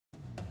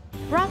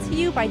Brought to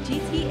you by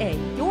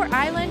GTA, your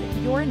island,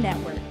 your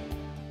network.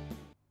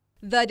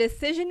 The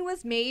decision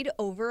was made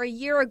over a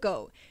year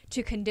ago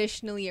to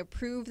conditionally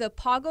approve the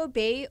Pago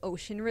Bay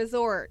Ocean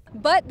Resort.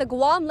 But the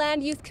Guam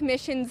Land Use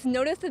Commission's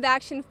notice of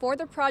action for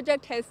the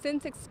project has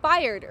since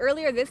expired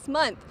earlier this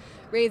month,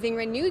 raising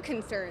renewed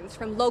concerns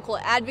from local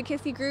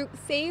advocacy group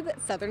Save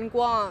Southern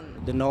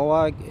Guam. The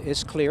NOAA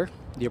is clear.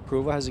 The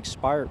approval has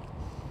expired.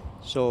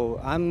 So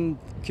I'm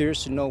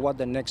curious to know what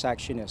the next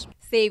action is.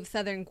 Save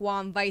Southern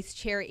Guam Vice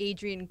Chair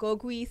Adrian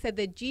Gogui said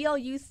the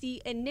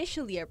GLUC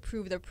initially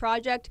approved the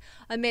project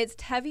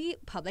amidst heavy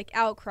public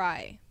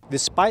outcry.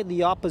 Despite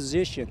the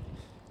opposition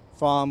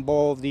from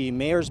both the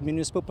Mayor's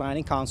Municipal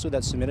Planning Council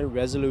that submitted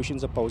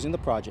resolutions opposing the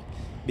project,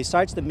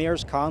 besides the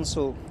Mayor's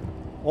Council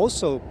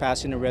also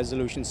passing a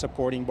resolution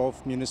supporting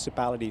both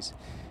municipalities,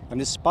 and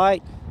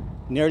despite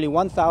nearly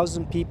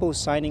 1,000 people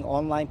signing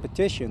online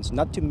petitions,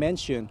 not to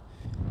mention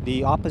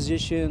the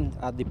opposition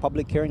at the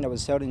public hearing that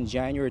was held in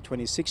January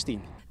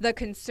 2016. The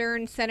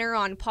concerns center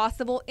on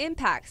possible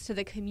impacts to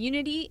the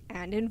community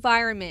and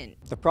environment.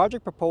 The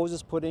project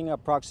proposes putting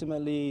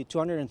approximately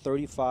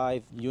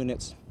 235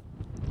 units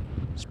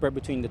spread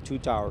between the two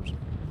towers.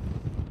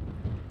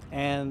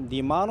 And the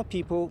amount of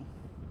people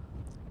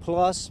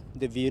plus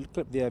the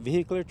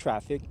vehicular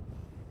traffic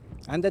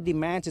and the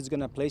demands it's going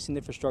to place in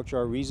infrastructure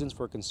are reasons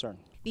for concern.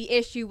 The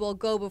issue will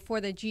go before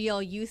the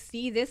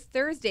GLUC this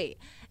Thursday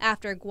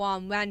after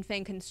Guam Land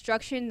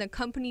Construction, the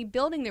company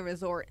building the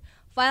resort,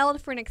 filed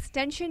for an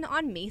extension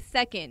on May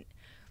 2nd.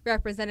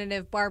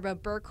 Representative Barbara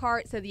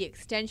Burkhart said the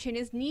extension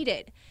is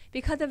needed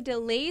because of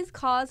delays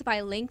caused by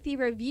lengthy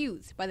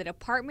reviews by the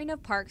Department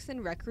of Parks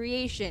and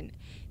Recreation,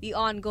 the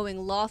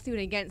ongoing lawsuit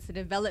against the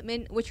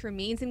development which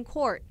remains in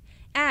court,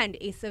 and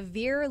a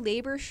severe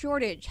labor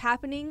shortage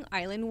happening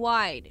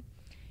island-wide.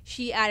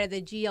 She added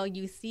the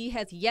GLUC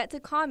has yet to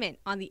comment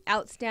on the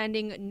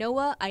outstanding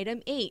NOAA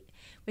Item 8,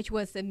 which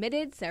was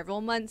submitted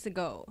several months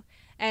ago.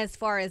 As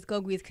far as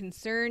Gogui is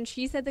concerned,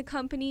 she said the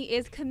company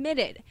is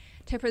committed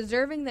to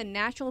preserving the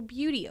natural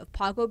beauty of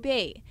Pago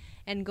Bay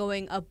and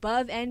going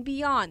above and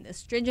beyond the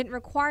stringent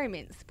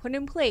requirements put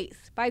in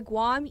place by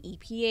Guam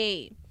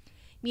EPA.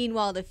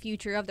 Meanwhile, the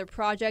future of the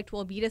project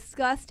will be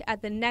discussed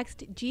at the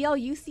next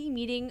GLUC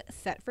meeting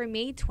set for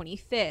May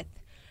 25th.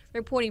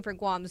 Reporting for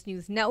Guam's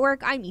News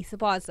Network, I'm Isa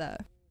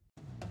Baza.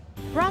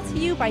 Brought to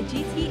you by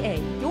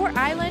GTA, your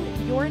island,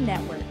 your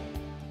network.